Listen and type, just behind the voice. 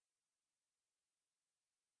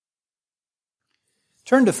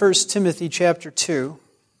Turn to 1 Timothy chapter 2.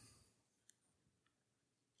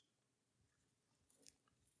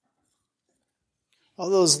 All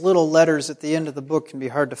those little letters at the end of the book can be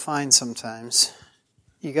hard to find sometimes.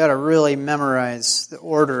 You got to really memorize the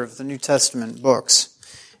order of the New Testament books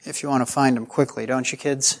if you want to find them quickly, don't you,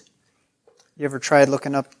 kids? You ever tried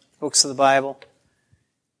looking up books of the Bible?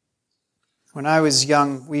 When I was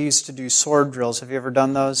young, we used to do sword drills. Have you ever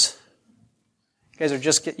done those? You guys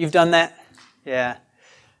are you've done that? Yeah.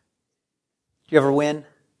 Do you ever win?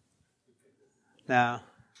 No.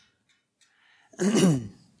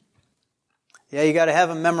 Yeah, you got to have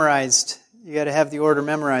them memorized. You got to have the order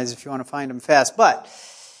memorized if you want to find them fast. But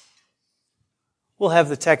we'll have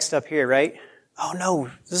the text up here, right? Oh no,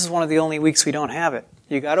 this is one of the only weeks we don't have it.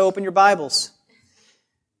 You got to open your Bibles.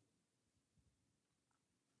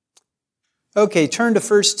 Okay, turn to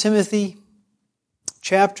 1 Timothy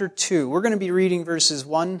chapter 2. We're going to be reading verses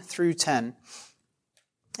 1 through 10.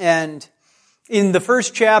 And in the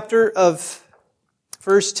first chapter of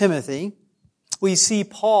 1 Timothy, we see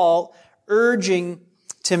Paul urging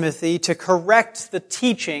Timothy to correct the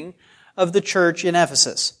teaching of the church in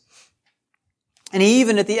Ephesus. And he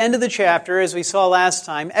even, at the end of the chapter, as we saw last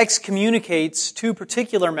time, excommunicates two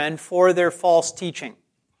particular men for their false teaching.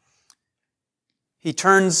 He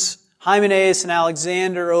turns Hymenaeus and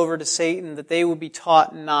Alexander over to Satan that they will be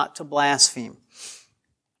taught not to blaspheme.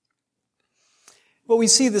 What we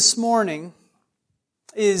see this morning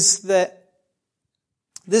is that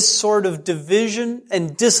this sort of division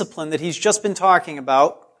and discipline that he's just been talking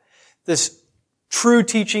about, this true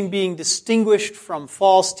teaching being distinguished from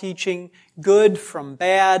false teaching, good from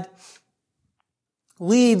bad,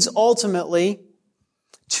 leads ultimately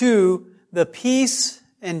to the peace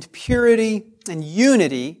and purity and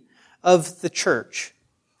unity of the church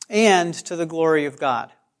and to the glory of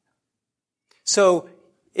God. So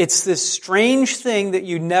it's this strange thing that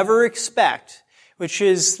you never expect, which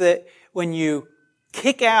is that when you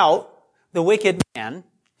kick out the wicked man,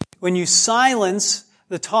 when you silence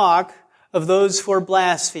the talk of those who are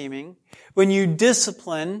blaspheming, when you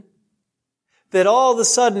discipline, that all of a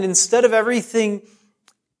sudden, instead of everything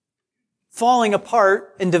falling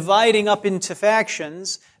apart and dividing up into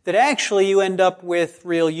factions, that actually you end up with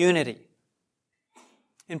real unity.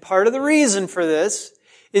 And part of the reason for this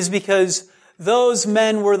is because those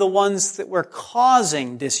men were the ones that were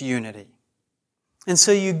causing disunity. And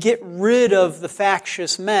so you get rid of the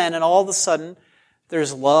factious men, and all of a sudden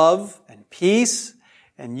there's love and peace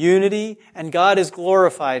and unity, and God is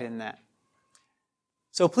glorified in that.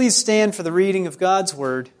 So please stand for the reading of God's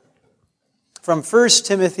Word from 1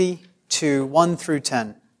 Timothy 2, 1 through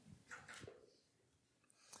 10.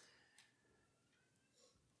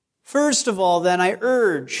 First of all, then, I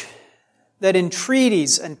urge that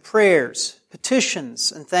entreaties and prayers,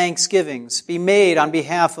 petitions and thanksgivings be made on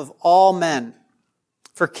behalf of all men,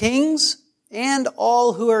 for kings and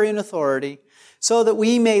all who are in authority, so that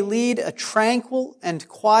we may lead a tranquil and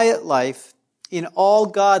quiet life in all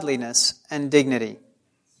godliness and dignity.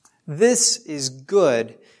 This is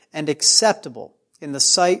good and acceptable in the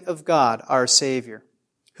sight of God our Savior,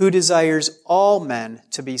 who desires all men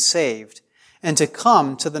to be saved and to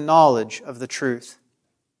come to the knowledge of the truth.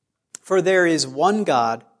 For there is one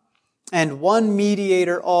God and one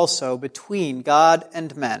mediator also between God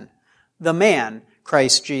and men, the man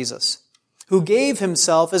Christ Jesus, who gave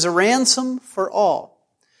himself as a ransom for all,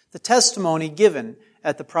 the testimony given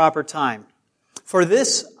at the proper time. For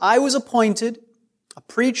this I was appointed a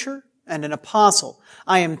preacher and an apostle.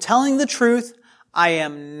 I am telling the truth. I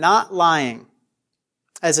am not lying.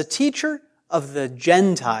 As a teacher of the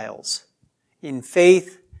Gentiles in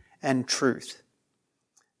faith and truth.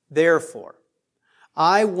 Therefore,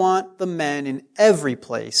 I want the men in every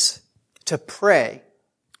place to pray,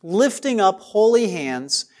 lifting up holy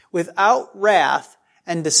hands without wrath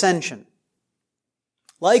and dissension.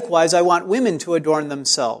 Likewise, I want women to adorn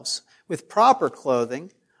themselves with proper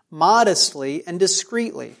clothing, modestly and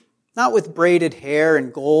discreetly, not with braided hair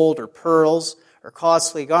and gold or pearls or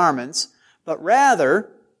costly garments, but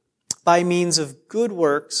rather by means of good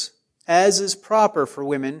works, as is proper for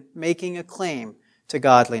women making a claim to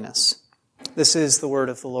godliness. This is the word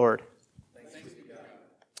of the Lord. Thanks be to God.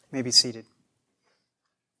 You may be seated.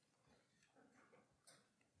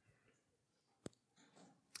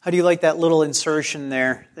 How do you like that little insertion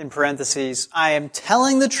there in parentheses? I am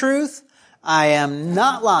telling the truth. I am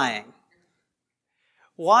not lying.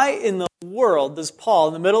 Why in the world does Paul,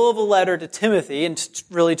 in the middle of a letter to Timothy, and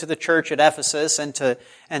really to the church at Ephesus and to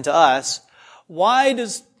us, why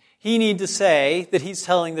does he need to say that he's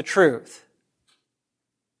telling the truth?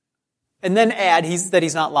 And then add that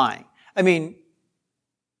he's not lying. I mean,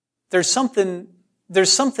 there's something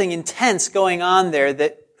there's something intense going on there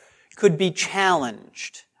that could be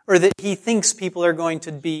challenged, or that he thinks people are going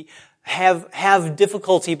to have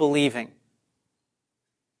difficulty believing.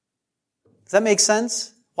 Does that make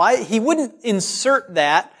sense? Why? He wouldn't insert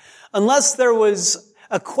that unless there was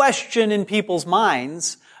a question in people's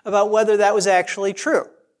minds about whether that was actually true.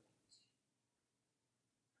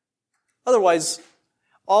 Otherwise,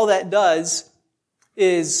 all that does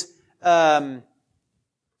is adding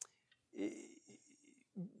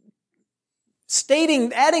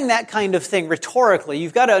that kind of thing rhetorically.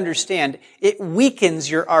 You've got to understand, it weakens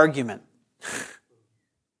your argument.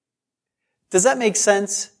 Does that make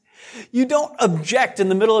sense? You don't object in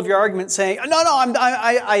the middle of your argument saying, no,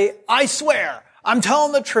 I swear, I'm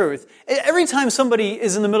telling the truth. Every time somebody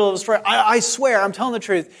is in the middle of a story, I swear, I'm telling the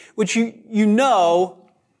truth, which you know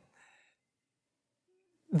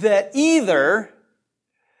that either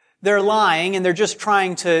they're lying and they're just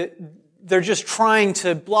trying to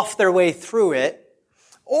bluff their way through it,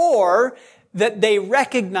 or that they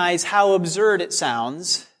recognize how absurd it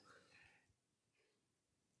sounds,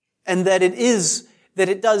 and that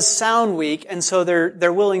it does sound weak, and so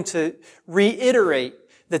they're willing to reiterate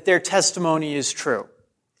that their testimony is true.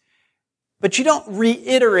 But you don't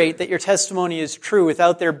reiterate that your testimony is true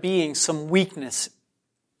without there being some weakness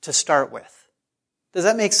to start with. Does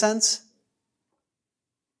that make sense?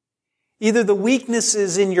 Either the weakness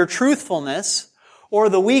is in your truthfulness, or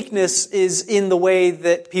the weakness is in the way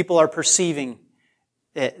that people are perceiving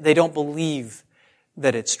it. They don't believe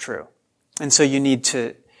that it's true. And so you need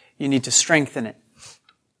to strengthen it.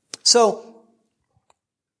 So,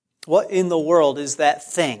 what in the world is that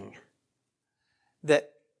thing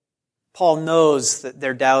that Paul knows that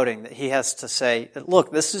they're doubting, that he has to say,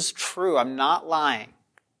 look, this is true, I'm not lying.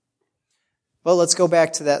 Well, let's go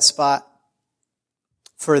back to that spot.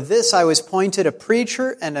 For this I was appointed a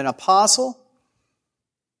preacher and an apostle.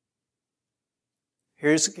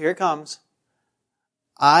 Here it comes.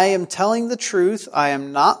 I am telling the truth, I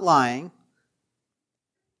am not lying,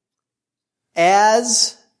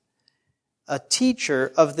 as a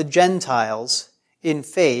teacher of the Gentiles in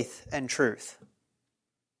faith and truth.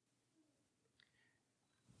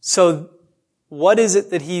 So, what is it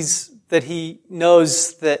that he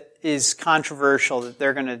knows that is controversial, that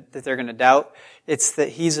they're going to doubt? It's that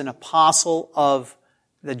he's an apostle of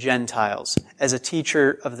the Gentiles, as a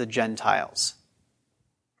teacher of the Gentiles.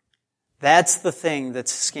 That's the thing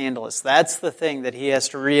that's scandalous. That's the thing that he has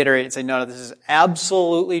to reiterate and say, no, this is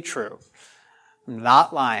absolutely true. I'm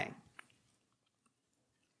not lying.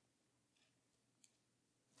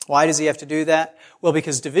 Why does he have to do that? Well,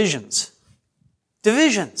 because divisions.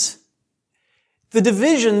 Divisions. The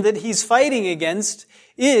division that he's fighting against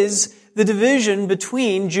is the division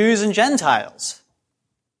between Jews and Gentiles.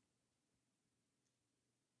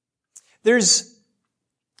 There's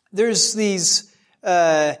these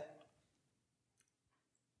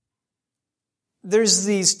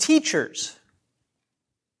teachers.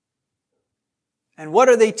 And what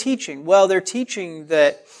are they teaching? Well, they're teaching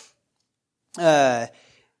that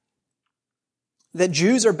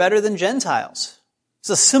Jews are better than Gentiles. It's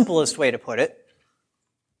the simplest way to put it.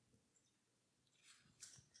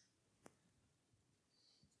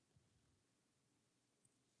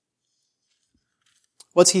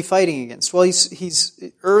 What's he fighting against? Well, he's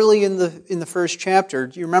early in the first chapter.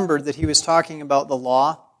 Do you remember that he was talking about the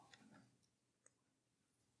law?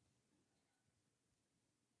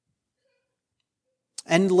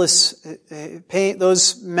 Those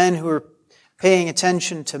men who are paying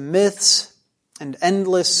attention to myths and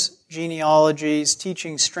endless genealogies,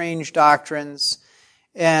 teaching strange doctrines.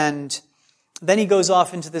 And then he goes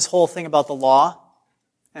off into this whole thing about the law,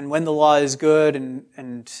 and when the law is good,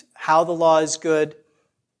 and how the law is good.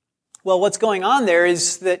 Well, what's going on there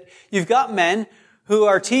is that you've got men who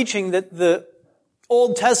are teaching that the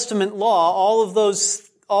Old Testament law, all of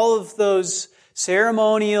those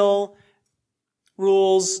ceremonial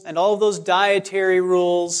rules and all of those dietary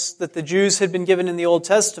rules that the Jews had been given in the Old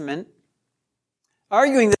Testament,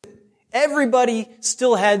 arguing that everybody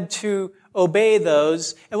still had to obey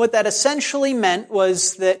those. And what that essentially meant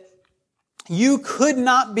was that you could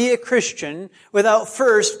not be a Christian without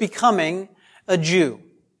first becoming a Jew.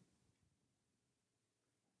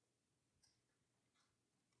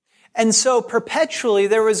 And so perpetually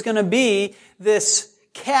there was going to be this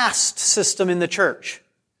caste system in the church.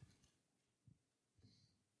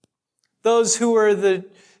 Those who were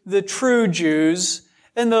the true Jews,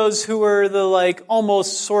 and those who were the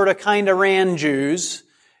almost sort of kind of ran Jews,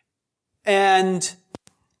 and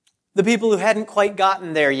the people who hadn't quite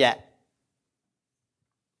gotten there yet.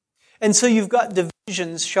 And so you've got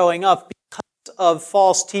divisions showing up because of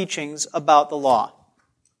false teachings about the law.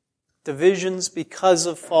 divisions because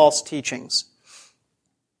of false teachings.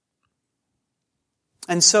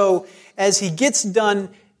 And so, as he gets done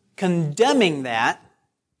condemning that,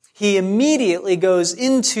 he immediately goes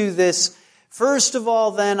into this, first of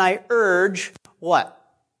all, then I urge, what?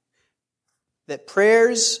 That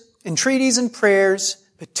prayers, entreaties and prayers,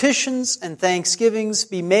 petitions and thanksgivings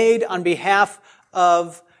be made on behalf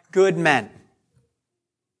of good men.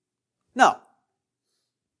 No.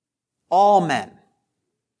 All men.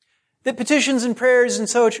 That petitions and prayers and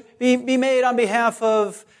so be made on behalf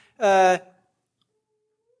of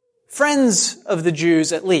friends of the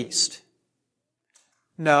Jews at least.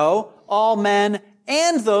 No, all men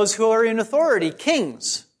and those who are in authority,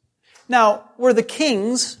 kings. Now, were the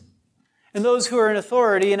kings and those who are in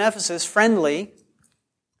authority in Ephesus friendly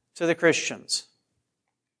to the Christians?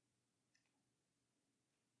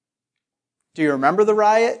 Do you remember the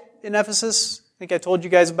riot in Ephesus? I think I told you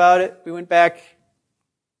guys about it. We went back,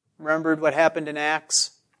 remembered what happened in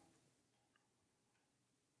Acts.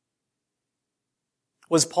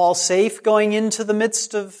 Was Paul safe going into the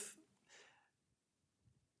midst of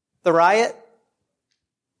the riot?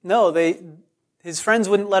 No, his friends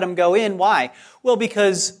wouldn't let him go in. Why? Well,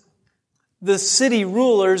 because the city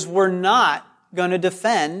rulers were not going to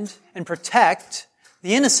defend and protect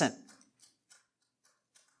the innocent.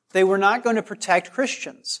 They were not going to protect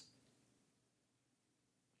Christians.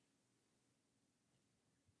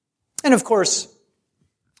 And of course,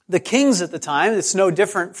 the kings at the time, it's no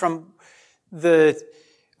different from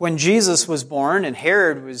when Jesus was born and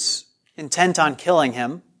Herod was intent on killing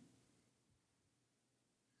him.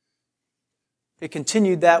 It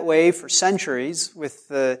continued that way for centuries with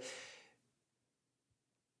the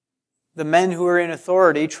men who were in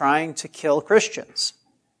authority trying to kill Christians.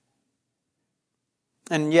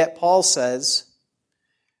 And yet Paul says,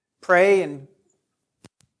 pray and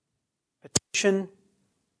petition,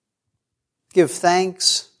 give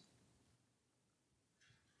thanks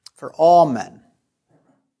for all men,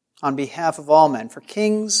 on behalf of all men, for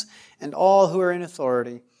kings and all who are in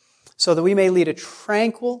authority, so that we may lead a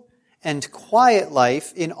tranquil and quiet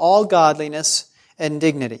life in all godliness and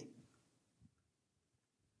dignity.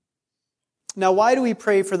 Now, why do we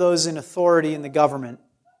pray for those in authority in the government?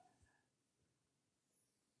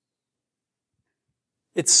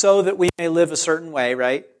 It's so that we may live a certain way,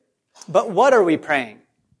 right? But what are we praying?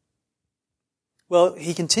 Well,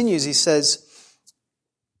 he continues, he says,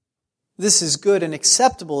 this is good and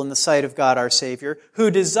acceptable in the sight of God our Savior,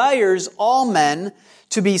 who desires all men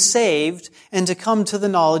to be saved and to come to the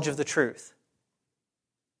knowledge of the truth.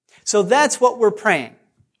 So that's what we're praying.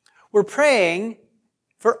 We're praying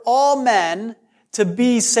for all men to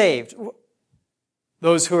be saved.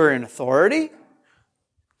 Those who are in authority,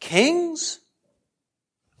 kings,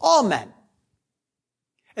 all men.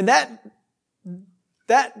 And that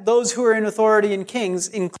those who are in authority and kings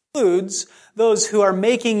includes those who are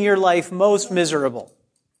making your life most miserable.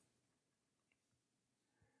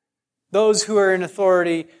 Those who are in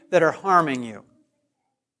authority that are harming you.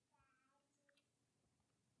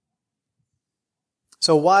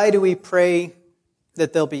 So why do we pray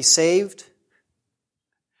that they'll be saved?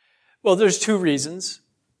 Well, there's two reasons.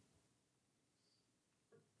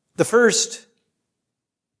 The first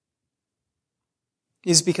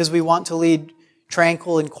is because we want to lead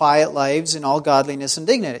tranquil and quiet lives in all godliness and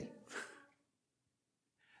dignity.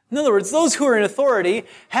 In other words, those who are in authority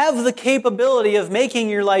have the capability of making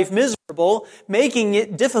your life miserable, making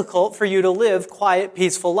it difficult for you to live quiet,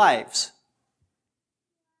 peaceful lives.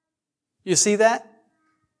 You see that?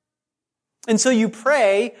 And so you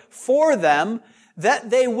pray for them that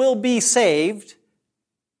they will be saved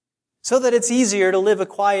so that it's easier to live a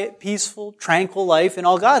quiet, peaceful, tranquil life in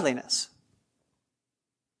all godliness.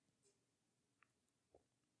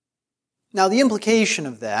 Now, the implication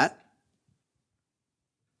of that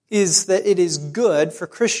is that it is good for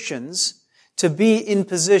Christians to be in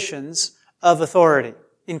positions of authority,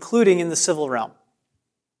 including in the civil realm.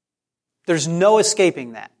 There's no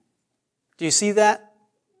escaping that. Do you see that?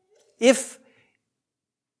 If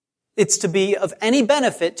it's to be of any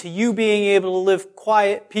benefit to you being able to live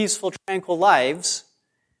quiet, peaceful, tranquil lives,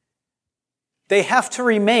 they have to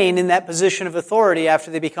remain in that position of authority after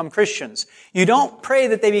they become Christians. You don't pray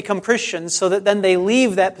that they become Christians so that then they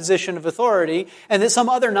leave that position of authority and that some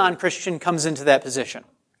other non-Christian comes into that position.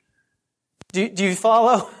 Do you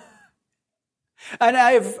follow? And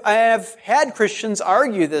I have had Christians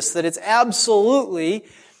argue this, that it's absolutely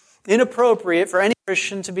inappropriate for any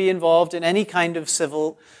Christian to be involved in any kind of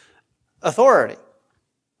civil authority.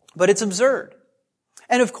 But it's absurd.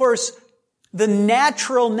 And of course, the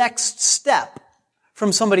natural next step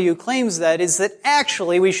from somebody who claims that is that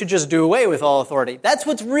actually we should just do away with all authority. That's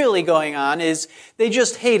what's really going on, is they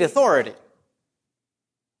just hate authority.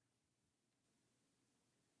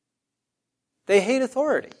 They hate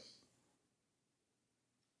authority.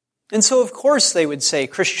 And so, of course, they would say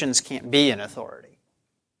Christians can't be in authority.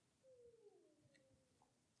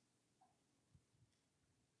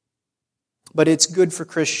 But it's good for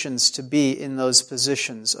Christians to be in those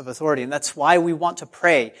positions of authority. And that's why we want to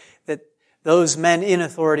pray that those men in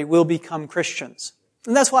authority will become Christians.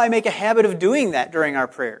 And that's why I make a habit of doing that during our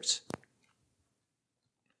prayers.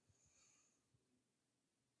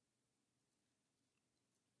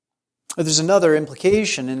 But there's another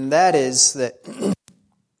implication, and that is that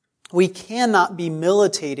we cannot be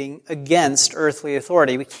militating against earthly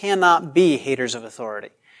authority. We cannot be haters of authority.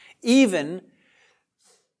 Even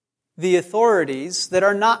the authorities that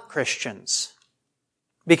are not Christians.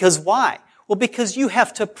 Because why? Well, because you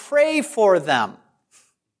have to pray for them.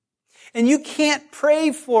 And you can't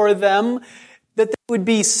pray for them that they would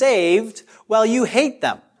be saved while you hate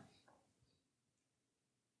them.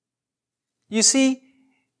 You see,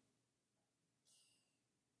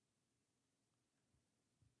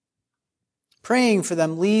 praying for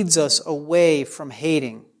them leads us away from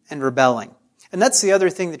hating and rebelling. And that's the other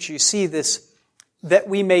thing that you see that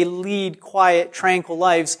we may lead quiet, tranquil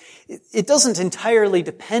lives. It doesn't entirely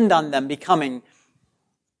depend on them becoming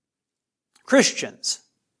Christians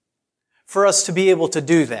for us to be able to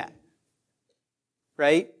do that.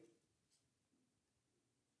 Right?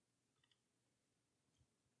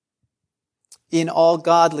 In all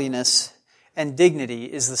godliness and dignity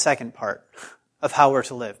is the second part of how we're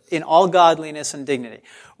to live. In all godliness and dignity.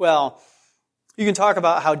 Well, you can talk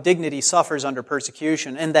about how dignity suffers under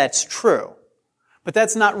persecution, and that's true. But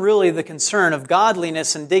that's not really the concern of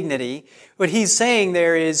godliness and dignity. What he's saying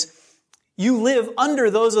there is, you live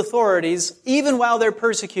under those authorities even while they're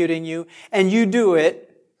persecuting you, and you do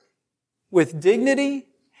it with dignity,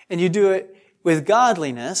 and you do it with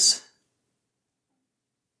godliness,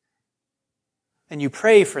 and you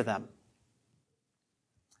pray for them.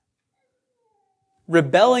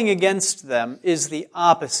 Rebelling against them is the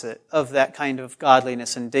opposite of that kind of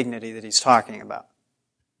godliness and dignity that he's talking about.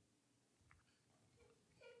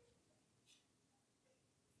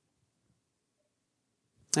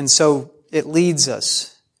 And so it leads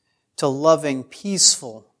us to loving,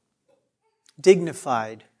 peaceful,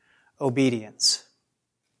 dignified obedience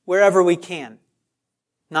wherever we can.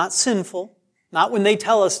 Not sinful, not when they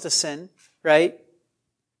tell us to sin, right?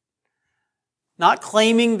 Not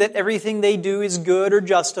claiming that everything they do is good or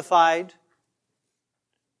justified,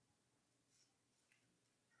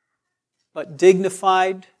 but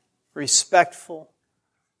dignified, respectful,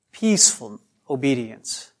 peaceful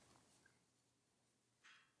obedience.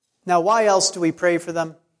 Now, why else do we pray for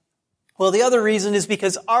them? Well, the other reason is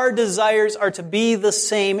because our desires are to be the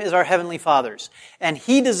same as our Heavenly Father's. And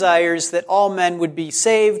He desires that all men would be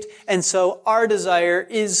saved, and so our desire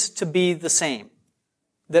is to be the same,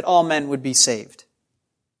 that all men would be saved.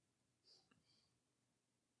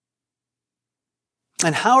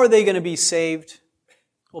 And how are they going to be saved?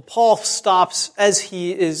 Well, Paul stops, as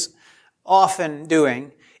he is often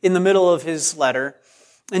doing, in the middle of his letter,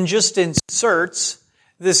 and just inserts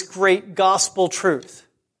this great gospel truth,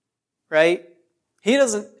 right? He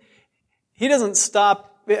doesn't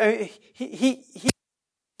stop. He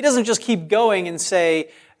doesn't just keep going and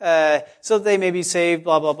say, so they may be saved,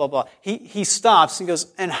 blah, blah, blah, blah. He stops and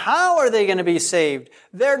goes, and how are they going to be saved?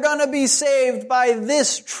 They're going to be saved by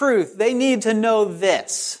this truth. They need to know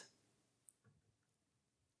this.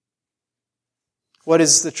 What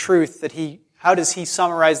is the truth how does he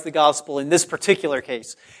summarize the gospel in this particular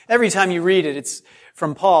case? Every time you read it, it's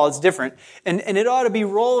from Paul, it's different. And it ought to be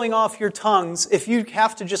rolling off your tongues. If you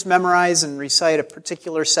have to just memorize and recite a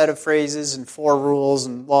particular set of phrases and 4 rules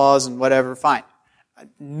and laws and whatever, fine.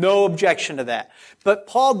 No objection to that. But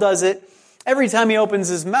Paul does it every time he opens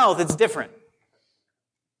his mouth, it's different.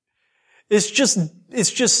 It's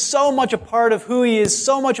just so much a part of who he is,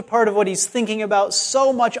 so much a part of what he's thinking about,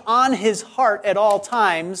 so much on his heart at all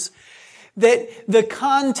times, that the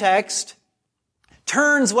context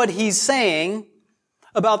turns what he's saying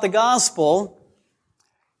about the gospel,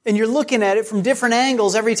 and you're looking at it from different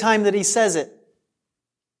angles every time that he says it.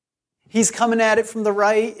 He's coming at it from the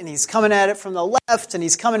right, and he's coming at it from the left, and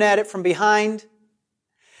he's coming at it from behind.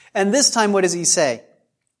 And this time, what does he say?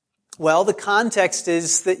 Well, the context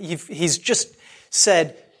is that he's just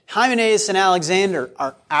said, Hymenaeus and Alexander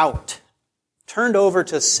are out, turned over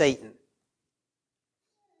to Satan.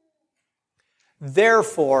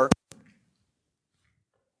 Therefore,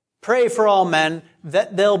 pray for all men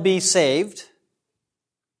that they'll be saved.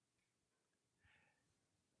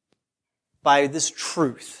 by this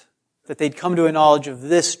truth, that they'd come to a knowledge of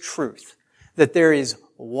this truth, that there is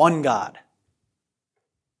one God,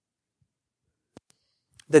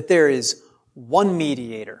 that there is one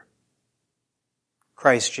mediator,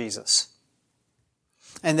 Christ Jesus,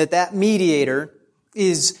 and that mediator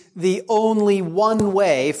is the only one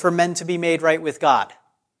way for men to be made right with God.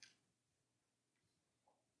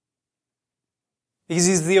 Because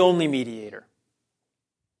he's the only mediator.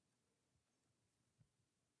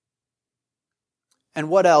 And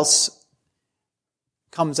what else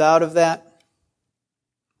comes out of that?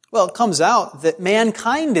 Well, it comes out that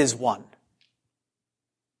mankind is one.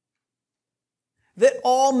 That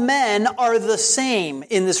all men are the same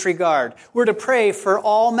in this regard. We're to pray for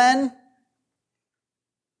all men,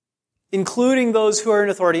 including those who are in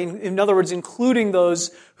authority. In other words, including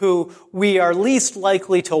those who we are least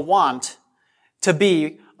likely to want to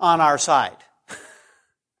be on our side.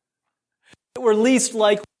 We're least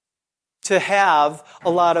likely to have a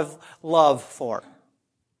lot of love for.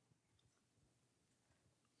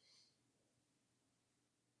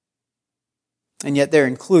 And yet they're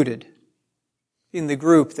included in the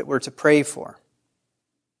group that we're to pray for.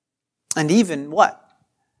 And even what?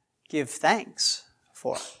 Give thanks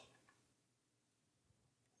for.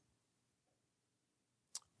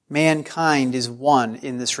 Mankind is one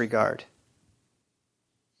in this regard,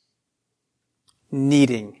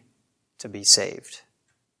 needing to be saved.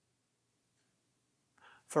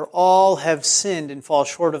 For all have sinned and fall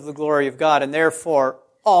short of the glory of God, and therefore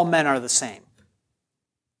all men are the same.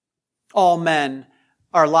 All men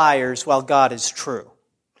are liars while God is true.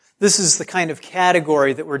 This is the kind of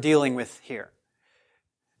category that we're dealing with here.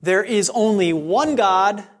 There is only one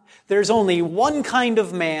God. There's only one kind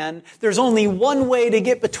of man. There's only one way to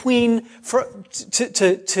get between,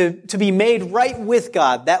 to be made right with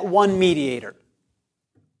God, that one mediator.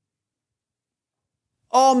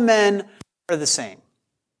 All men are the same.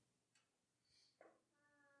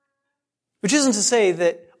 Which isn't to say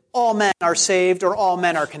that all men are saved or all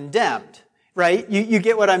men are condemned, right? You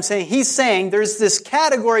get what I'm saying? He's saying there's this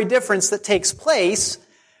category difference that takes place.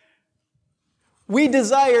 We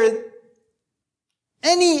desire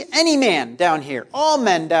any man down here, all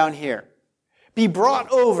men down here, be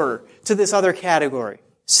brought over to this other category,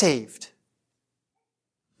 saved.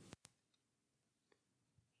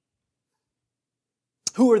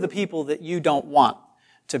 Who are the people that you don't want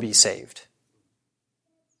to be saved?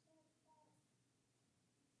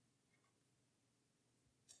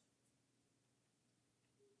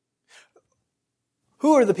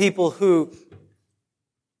 Who are the people who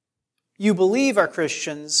you believe are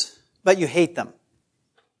Christians, but you hate them?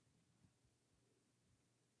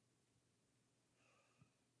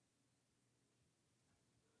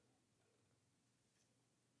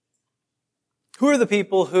 Who are the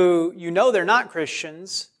people who you know they're not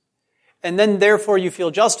Christians, and then therefore you feel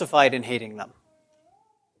justified in hating them?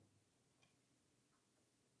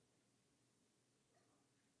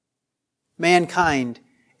 Mankind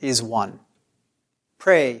is one.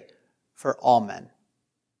 Pray for all men.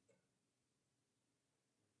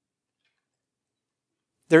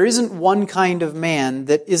 There isn't one kind of man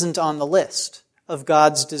that isn't on the list of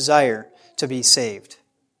God's desire to be saved.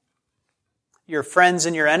 Your friends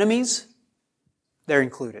and your enemies, they're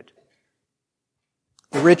included.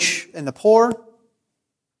 The rich and the poor,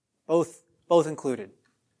 both included.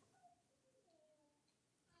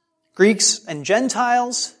 Greeks and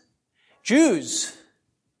Gentiles, Jews,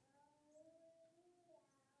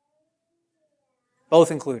 both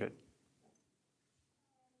included.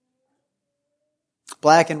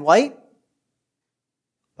 Black and white,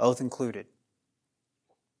 both included.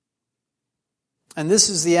 And this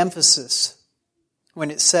is the emphasis when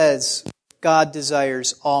it says God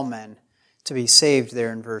desires all men to be saved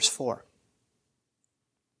there in verse 4.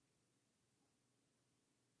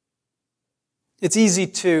 It's easy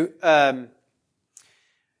to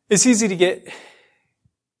get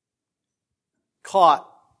caught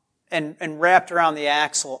and wrapped around the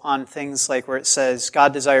axle on things like where it says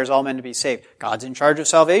God desires all men to be saved. God's in charge of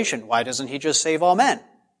salvation. Why doesn't he just save all men?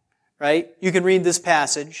 Right? You can read this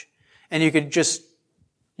passage and you could just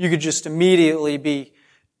immediately be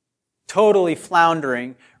totally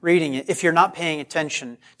floundering reading it if you're not paying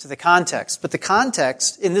attention to the context. But the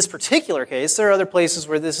context, in this particular case, there are other places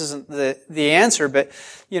where this isn't the answer, but,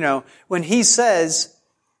 when he says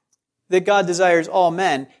that God desires all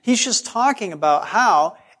men, he's just talking about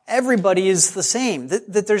how everybody is the same.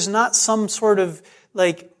 That there's not some sort of,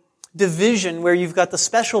 division where you've got the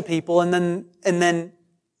special people and then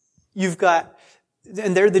you've got,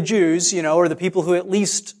 and they're the Jews, or the people who at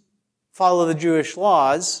least follow the Jewish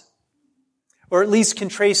laws, or at least can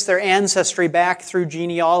trace their ancestry back through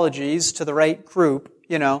genealogies to the right group,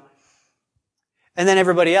 and then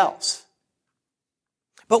everybody else.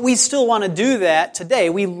 But we still want to do that today.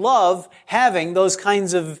 We love having those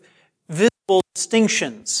kinds of visible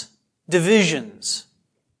distinctions, divisions,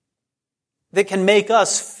 that can make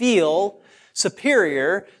us feel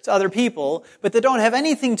superior to other people, but that don't have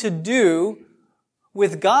anything to do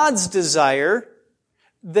with God's desire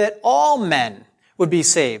that all men would be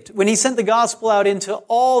saved. When He sent the gospel out into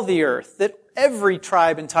all the earth, that every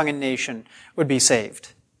tribe and tongue and nation would be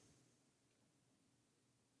saved.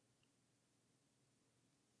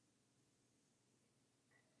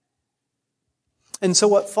 And so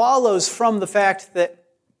what follows from the fact that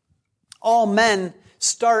all men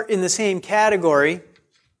start in the same category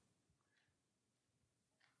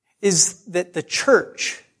is that the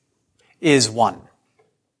church is one.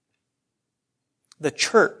 The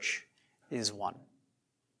church is one.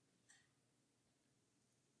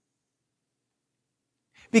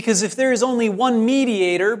 Because if there is only one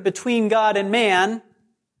mediator between God and man,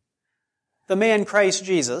 the man Christ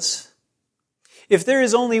Jesus, if there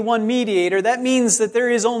is only one mediator, that means that there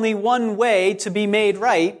is only one way to be made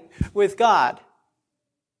right with God.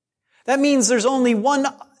 That means there's only one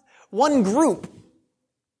group.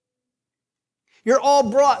 You're all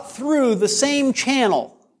brought through the same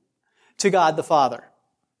channel to God the Father.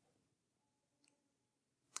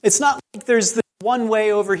 It's not like there's this one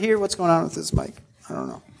way over here. What's going on with this mic? I don't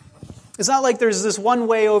know. It's not like there's this one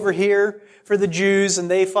way over here for the Jews and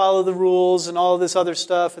they follow the rules and all this other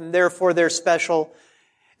stuff and therefore they're special.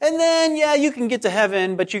 And then, yeah, you can get to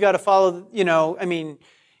heaven, but you got to follow,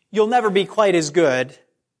 you'll never be quite as good.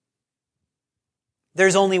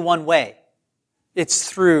 There's only one way. It's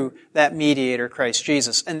through that mediator, Christ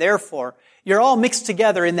Jesus. And therefore, you're all mixed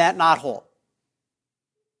together in that knothole.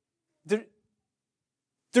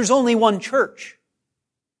 There's only one church.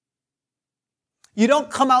 You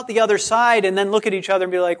don't come out the other side and then look at each other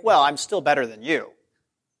and be like, well, I'm still better than you.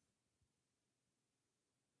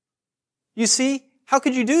 You see? How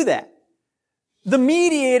could you do that? The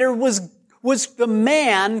mediator was the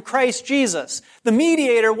man, Christ Jesus. The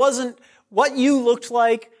mediator wasn't what you looked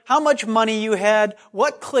like, how much money you had,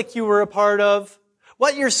 what clique you were a part of,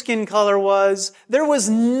 what your skin color was. There was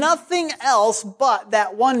nothing else but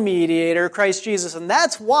that one mediator, Christ Jesus. And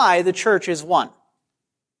that's why the church is one.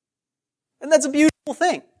 And that's a beautiful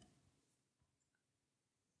thing.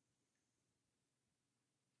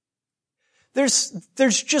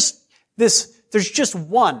 There's just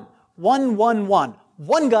one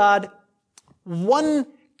God, one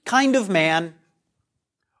kind of man,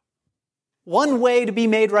 one way to be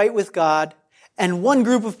made right with God, and one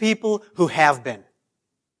group of people who have been.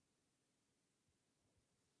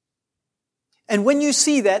 And when you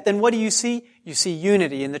see that, then what do you see? You see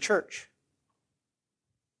unity in the church.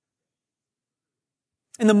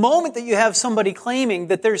 In the moment that you have somebody claiming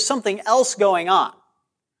that there's something else going on,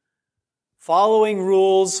 following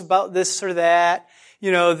rules about this or that,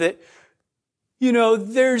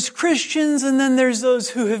 there's Christians and then there's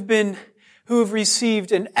those who have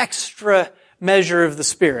received an extra measure of the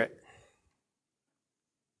Spirit.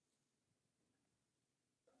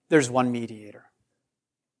 There's one mediator.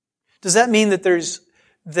 Does that mean that there's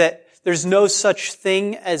no such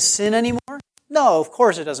thing as sin anymore? No, of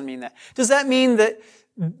course it doesn't mean that. Does that mean that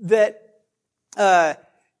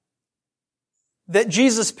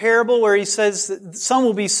Jesus' parable where He says that some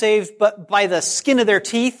will be saved but by the skin of their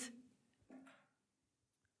teeth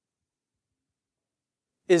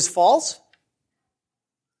is false?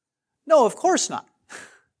 No, of course not.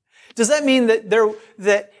 Does that mean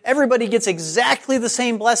that everybody gets exactly the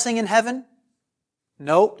same blessing in heaven?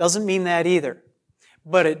 No, doesn't mean that either.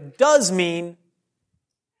 But it does mean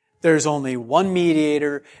there's only one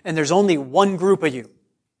mediator and there's only one group of you.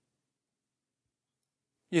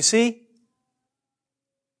 You see?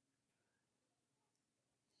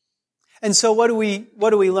 And so what do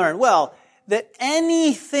we learn? Well, that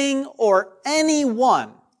anything or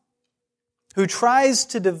anyone who tries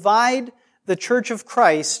to divide the Church of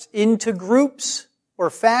Christ into groups or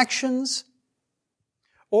factions,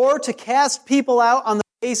 or to cast people out on the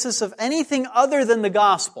basis of anything other than the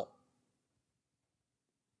gospel,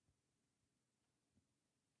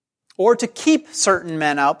 or to keep certain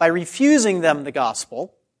men out by refusing them the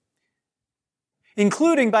gospel,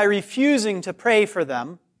 including by refusing to pray for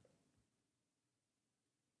them,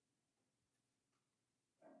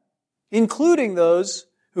 including those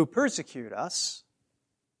who persecute us,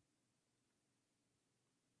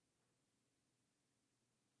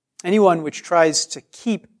 anyone which tries to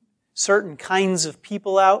keep certain kinds of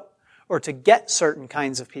people out or to get certain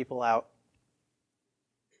kinds of people out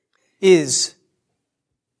is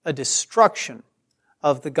a destruction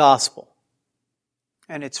of the gospel.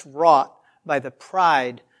 And it's wrought by the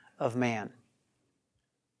pride of man.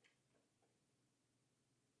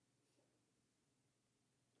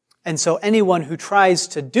 And so anyone who tries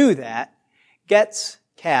to do that gets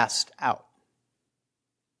cast out.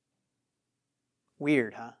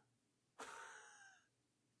 Weird, huh?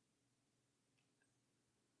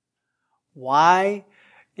 Why,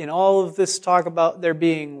 in all of this talk about there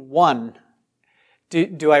being one,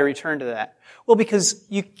 do I return to that? Well, because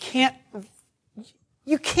you can't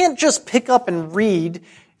just pick up and read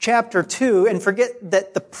chapter 2 and forget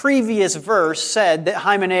that the previous verse said that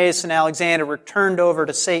Hymenaeus and Alexander were turned over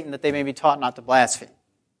to Satan that they may be taught not to blaspheme.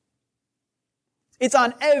 It's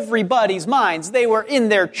on everybody's minds. They were in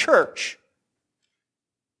their church.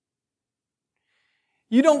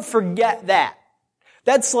 You don't forget that.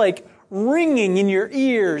 That's like ringing in your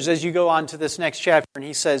ears as you go on to this next chapter. And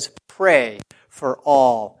he says, pray for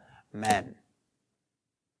all men,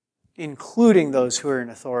 including those who are in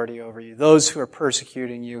authority over you, those who are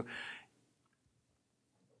persecuting you.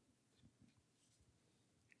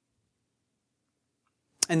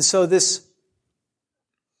 And so this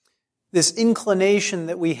inclination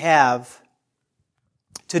that we have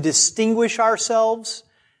to distinguish ourselves,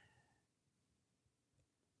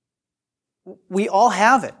 we all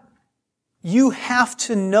have it. You have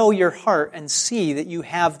to know your heart and see that you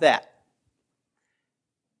have that.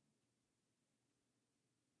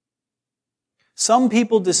 Some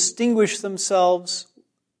people distinguish themselves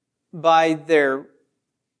by their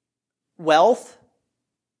wealth.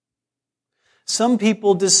 Some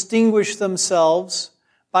people distinguish themselves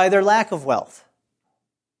by their lack of wealth.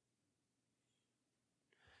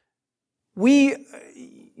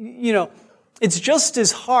 It's just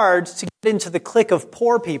as hard to get into the clique of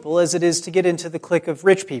poor people as it is to get into the clique of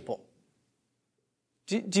rich people.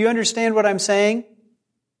 Do you understand what I'm saying?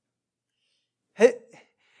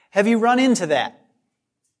 Have you run into that?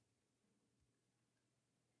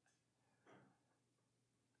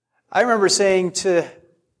 I remember saying to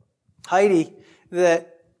Heidi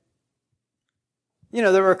that,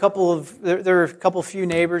 there were a couple few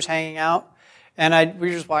neighbors hanging out, and we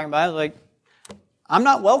were just walking by. I was like, I'm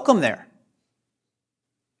not welcome there.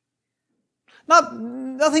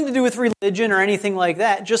 Nothing to do with religion or anything like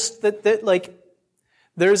that. Just that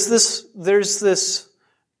there's this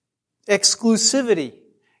exclusivity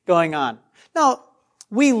going on. Now,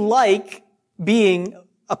 we like being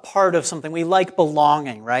a part of something. We like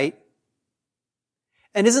belonging, right?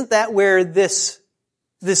 And isn't that where this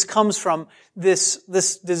comes from? This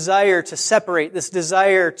desire to separate, this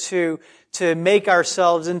desire to make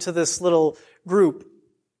ourselves into this little group.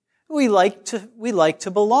 We like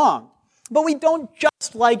to belong. But we don't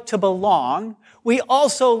just like to belong. We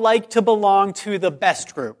also like to belong to the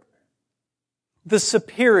best group, the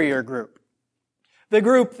superior group, the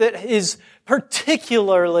group that is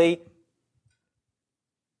particularly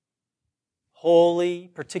holy,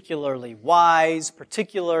 particularly wise,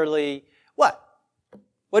 particularly what?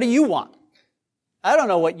 What do you want? I don't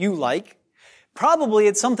know what you like. Probably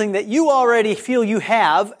it's something that you already feel you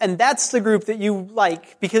have, and that's the group that you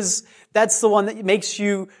like because that's the one that makes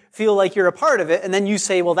you feel like you're a part of it, and then you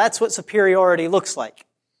say, well, that's what superiority looks like.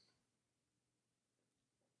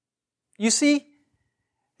 You see?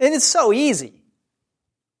 And it's so easy.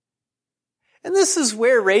 And this is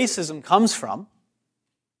where racism comes from.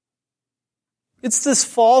 It's this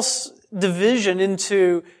false division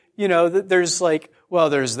into, that there's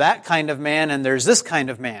there's that kind of man and there's this kind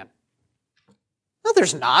of man. No,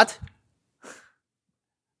 there's not.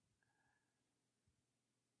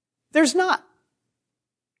 There's not.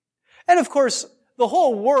 And of course, the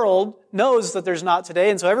whole world knows that there's not today,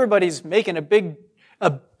 and so everybody's making a big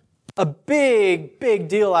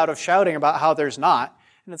deal out of shouting about how there's not.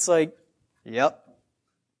 And it's like, yep.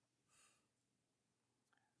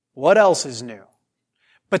 What else is new?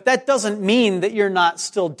 But that doesn't mean that you're not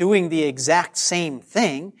still doing the exact same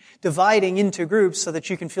thing, dividing into groups so that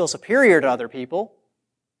you can feel superior to other people.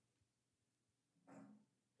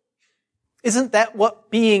 Isn't that what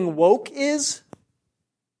being woke is?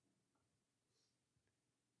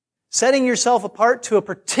 Setting yourself apart to a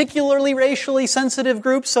particularly racially sensitive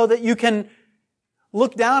group so that you can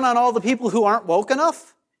look down on all the people who aren't woke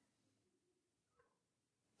enough?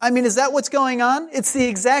 Is that what's going on? It's the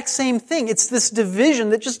exact same thing. It's this division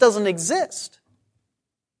that just doesn't exist.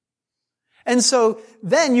 And so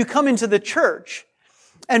then you come into the church,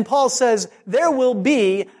 and Paul says, there will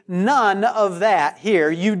be none of that here.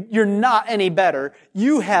 You're not any better.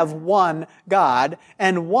 You have one God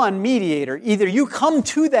and one mediator. Either you come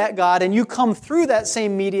to that God and you come through that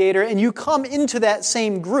same mediator and you come into that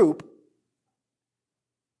same group,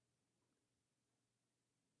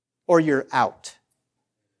 or you're out.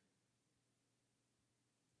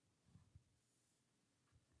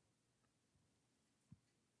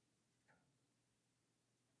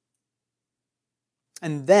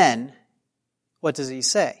 And then, what does he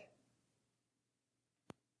say?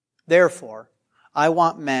 Therefore, I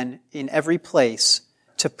want men in every place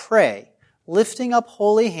to pray, lifting up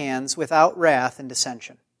holy hands without wrath and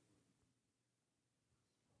dissension.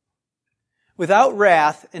 Without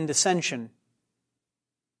wrath and dissension.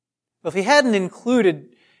 Well, if he hadn't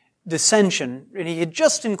included dissension, and he had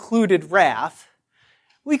just included wrath,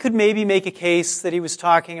 we could maybe make a case that he was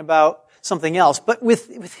talking about something else. But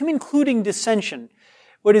with him including dissension,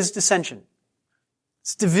 what is dissension?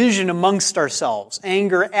 It's division amongst ourselves,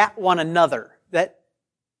 anger at one another, that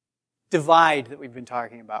divide that we've been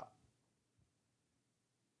talking about.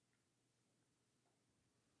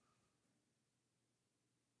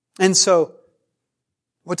 And so,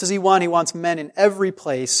 what does he want? He wants men in every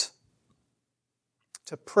place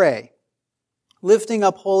to pray, lifting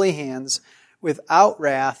up holy hands without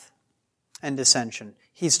wrath and dissension.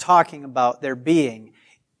 He's talking about there being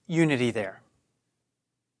unity there.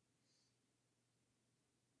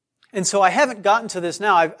 And so I haven't gotten to this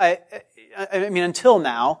now. I mean, until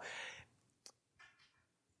now,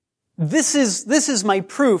 this is my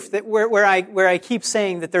proof that where I keep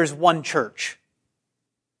saying that there's one church.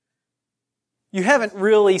 You haven't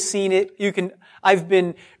really seen it. I've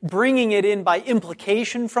been bringing it in by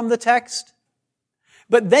implication from the text.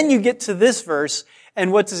 But then you get to this verse,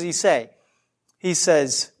 and what does he say? He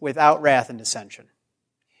says, without wrath and dissension.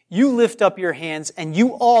 You lift up your hands, and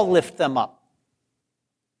you all lift them up.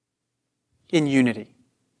 In unity,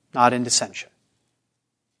 not in dissension.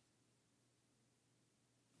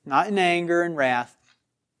 Not in anger and wrath.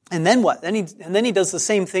 And then what? Then he does the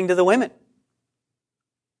same thing to the women.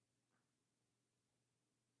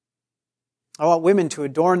 I want women to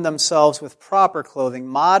adorn themselves with proper clothing,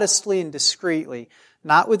 modestly and discreetly,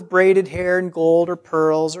 not with braided hair and gold or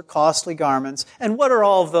pearls or costly garments. And what are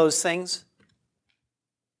all of those things?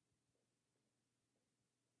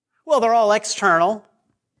 Well, they're all external.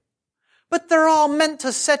 But they're all meant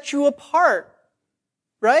to set you apart,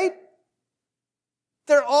 right?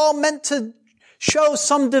 They're all meant to show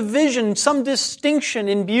some division, some distinction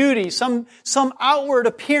in beauty, some outward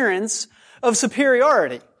appearance of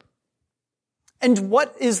superiority. And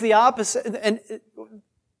what is the opposite? And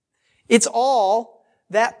it's all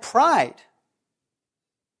that pride.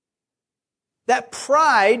 That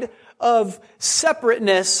pride of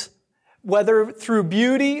separateness, whether through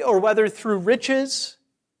beauty or whether through riches,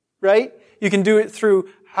 right? You can do it through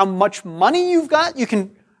how much money you've got. You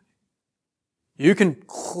can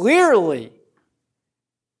clearly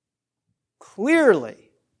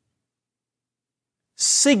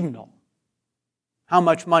signal how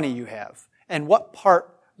much money you have and what part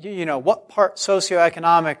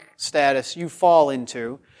socioeconomic status you fall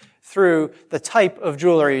into through the type of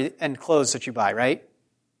jewelry and clothes that you buy, right?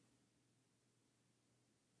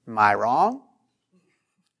 Am I wrong?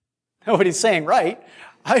 Nobody's saying right.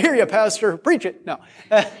 I hear you, Pastor. Preach it. No.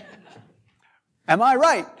 Am I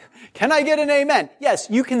right? Can I get an amen?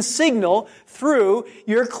 Yes, you can signal through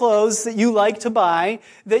your clothes that you like to buy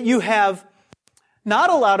that you have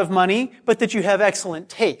not a lot of money, but that you have excellent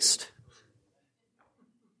taste.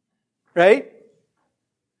 Right?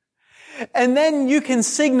 And then you can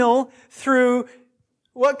signal through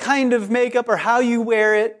what kind of makeup or how you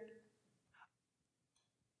wear it,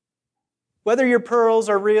 whether your pearls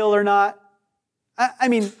are real or not. I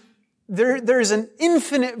mean, there's an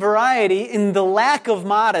infinite variety in the lack of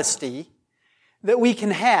modesty that we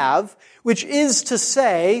can have, which is to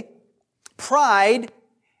say, pride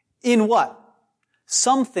in what?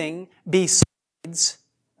 Something besides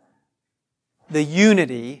the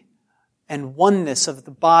unity and oneness of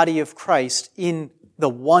the body of Christ in the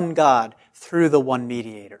one God through the one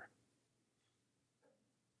mediator.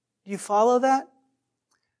 Do you follow that?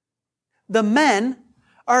 The men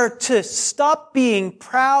are to stop being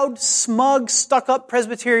proud, smug, stuck-up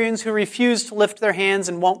Presbyterians who refuse to lift their hands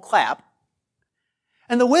and won't clap.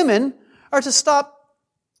 And the women are to stop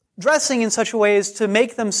dressing in such a way as to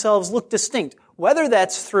make themselves look distinct, whether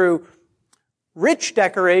that's through rich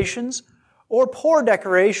decorations or poor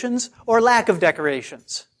decorations or lack of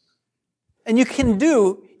decorations. And you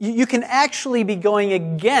can actually be going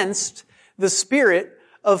against the spirit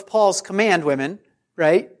of Paul's command, women,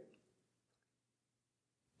 right?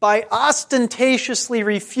 By ostentatiously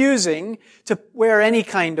refusing to wear any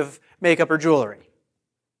kind of makeup or jewelry.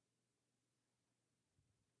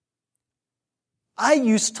 I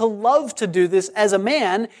used to love to do this as a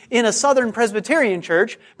man in a Southern Presbyterian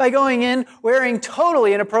church by going in wearing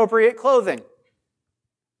totally inappropriate clothing.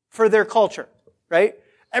 for their culture, right?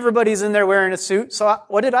 Everybody's in there wearing a suit, so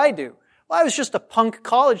what did I do? Well, I was just a punk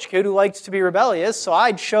college kid who liked to be rebellious, so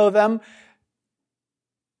I'd show them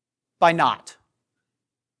by not,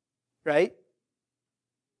 right?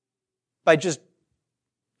 By just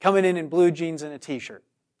coming in blue jeans and a t-shirt.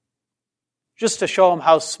 Just to show them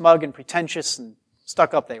how smug and pretentious and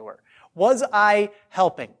stuck up they were. Was I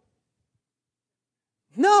helping?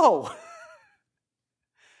 No.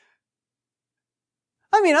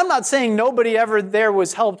 I mean, I'm not saying nobody ever there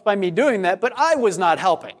was helped by me doing that, but I was not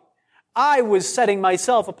helping. I was setting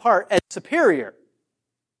myself apart as superior.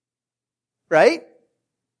 Right?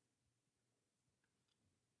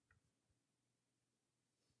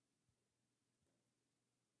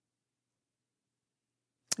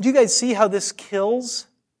 Do you guys see how this kills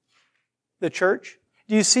the church?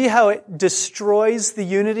 Do you see how it destroys the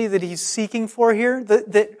unity that he's seeking for here?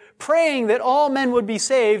 That praying that all men would be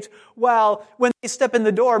saved, while when they step in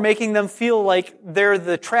the door, making them feel like they're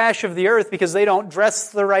the trash of the earth because they don't dress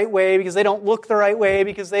the right way, because they don't look the right way,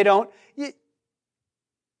 because they don't...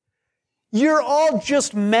 You're all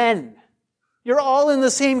just men. You're all in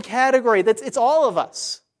the same category. It's all of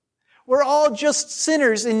us. We're all just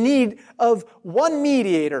sinners in need of one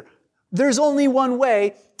mediator. There's only one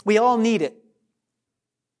way. We all need it.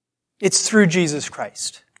 It's through Jesus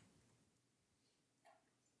Christ.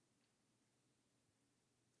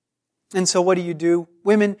 And so what do?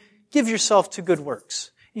 Women, give yourself to good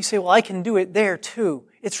works. You say, well, I can do it there too.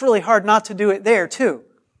 It's really hard not to do it there too.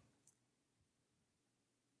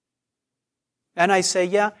 And I say,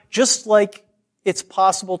 yeah, just like it's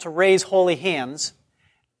possible to raise holy hands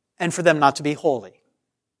and for them not to be holy.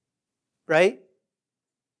 Right?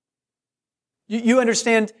 You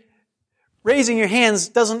understand, raising your hands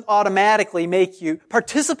doesn't automatically make you,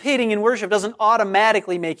 participating in worship doesn't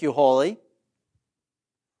automatically make you holy.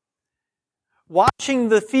 Washing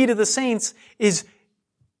the feet of the saints is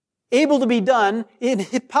able to be done in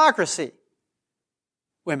hypocrisy.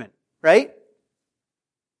 Women, right?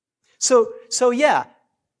 So yeah,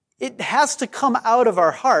 it has to come out of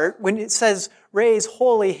our heart when it says, raise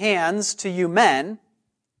holy hands to you men.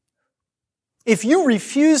 If you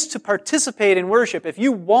refuse to participate in worship, if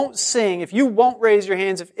you won't sing, if you won't raise your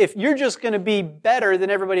hands, if you're just going to be better than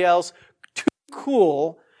everybody else, too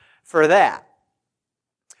cool for that.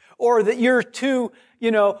 Or that you're too,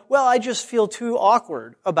 well, I just feel too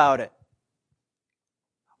awkward about it.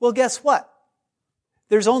 Well, guess what?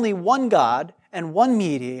 There's only one God and one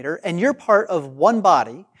mediator, and you're part of one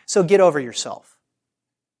body, so get over yourself.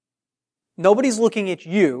 Nobody's looking at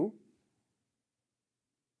you.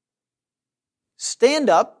 Stand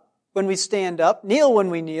up when we stand up, kneel when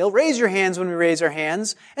we kneel, raise your hands when we raise our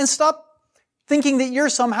hands, and stop thinking that you're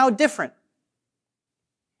somehow different.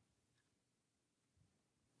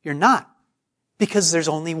 You're not, because there's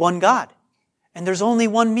only one God, and there's only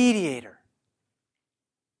one mediator.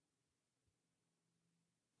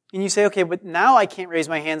 And you say, okay, but now I can't raise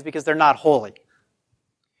my hands because they're not holy.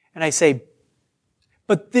 And I say,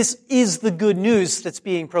 but this is the good news that's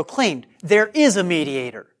being proclaimed. There is a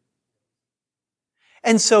mediator.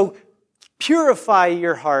 And so, purify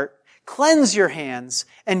your heart, cleanse your hands,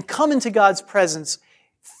 and come into God's presence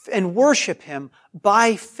and worship Him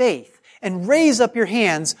by faith. And raise up your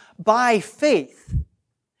hands by faith.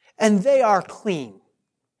 And they are clean.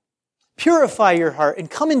 Purify your heart and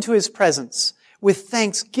come into His presence with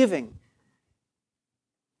thanksgiving.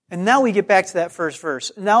 And now we get back to that first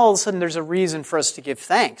verse. Now all of a sudden there's a reason for us to give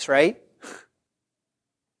thanks, right?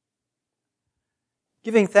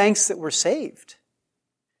 Giving thanks that we're saved.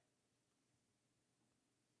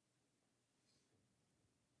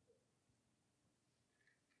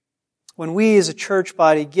 When we as a church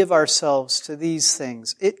body give ourselves to these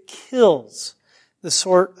things, it kills the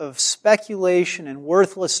sort of speculation and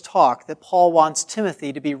worthless talk that Paul wants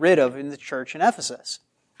Timothy to be rid of in the church in Ephesus.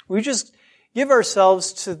 We just give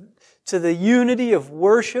ourselves to the unity of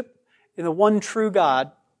worship in the one true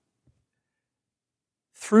God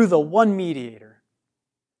through the one mediator.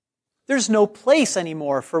 There's no place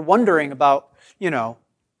anymore for wondering about,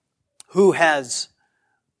 who has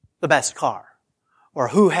the best car, or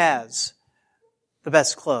who has the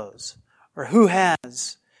best clothes, or who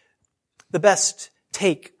has the best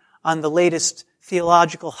take on the latest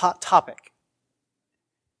theological hot topic,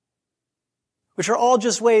 which are all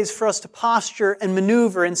just ways for us to posture and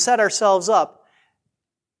maneuver and set ourselves up,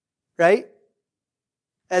 right,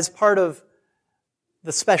 as part of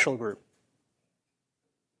the special group.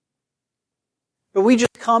 But we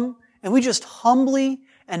just come and we just humbly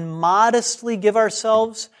and modestly give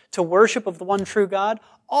ourselves to worship of the one true God.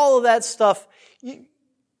 All of that stuff, you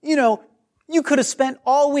could have spent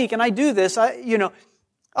all week, and I do this,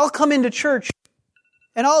 I'll come into church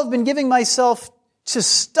and I'll have been giving myself to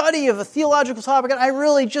study of a theological topic and I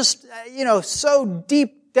really just, so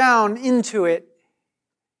deep down into it.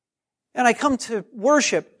 And I come to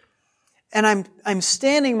worship and I'm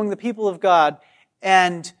standing among the people of God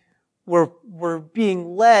and we're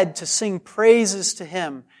being led to sing praises to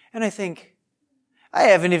Him. And I think, I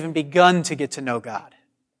haven't even begun to get to know God.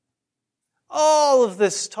 All of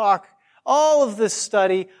this talk, all of this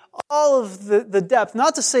study, all of the depth,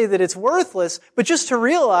 not to say that it's worthless, but just to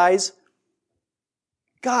realize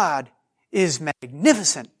God is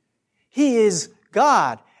magnificent. He is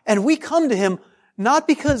God. And we come to Him not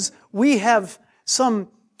because we have some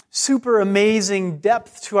super amazing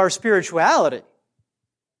depth to our spirituality,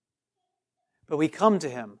 but we come to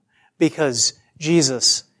Him because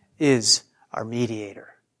Jesus is our mediator.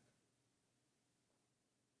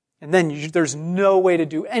 And then there's no way to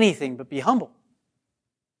do anything but be humble.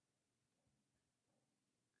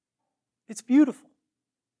 It's beautiful.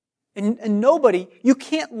 And nobody, you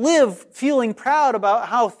can't live feeling proud about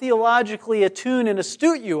how theologically attuned and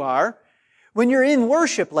astute you are when you're in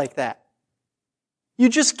worship like that. You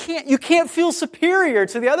just can't. You can't feel superior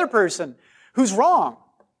to the other person who's wrong.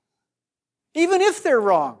 Even if they're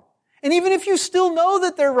wrong. And even if you still know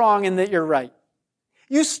that they're wrong and that you're right.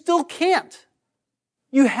 You still can't.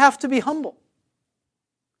 You have to be humble.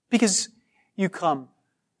 Because you come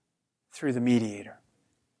through the mediator.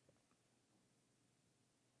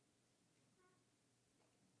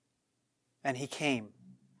 And He came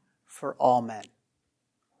for all men.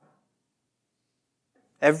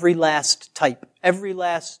 Every last type, every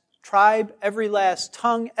last tribe, every last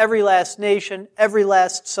tongue, every last nation, every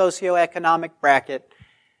last socioeconomic bracket,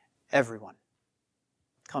 everyone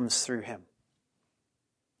comes through Him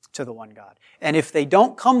to the one God. And if they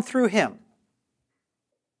don't come through Him,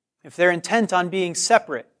 if they're intent on being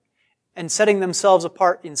separate and setting themselves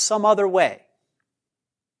apart in some other way,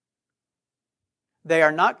 they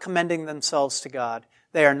are not commending themselves to God.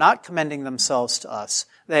 They are not commending themselves to us.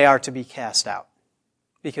 They are to be cast out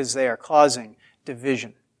because they are causing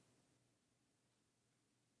division.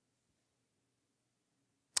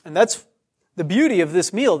 And that's the beauty of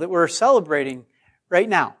this meal that we're celebrating right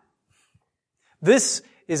now. This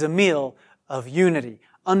is a meal of unity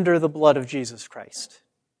under the blood of Jesus Christ.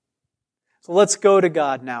 So let's go to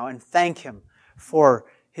God now and thank Him for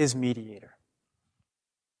His mediator.